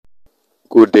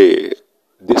Good day.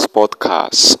 This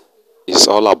podcast is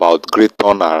all about great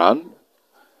turnaround.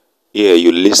 Here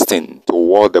you listen to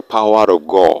what the power of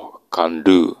God can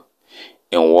do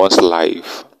in one's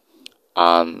life.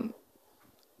 And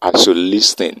as you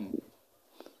listen,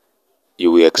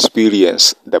 you will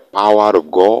experience the power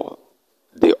of God,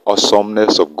 the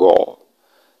awesomeness of God,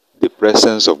 the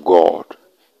presence of God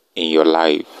in your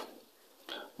life.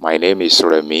 My name is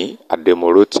Remy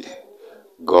Ademoroti.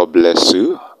 God bless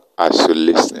you as you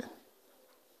listen.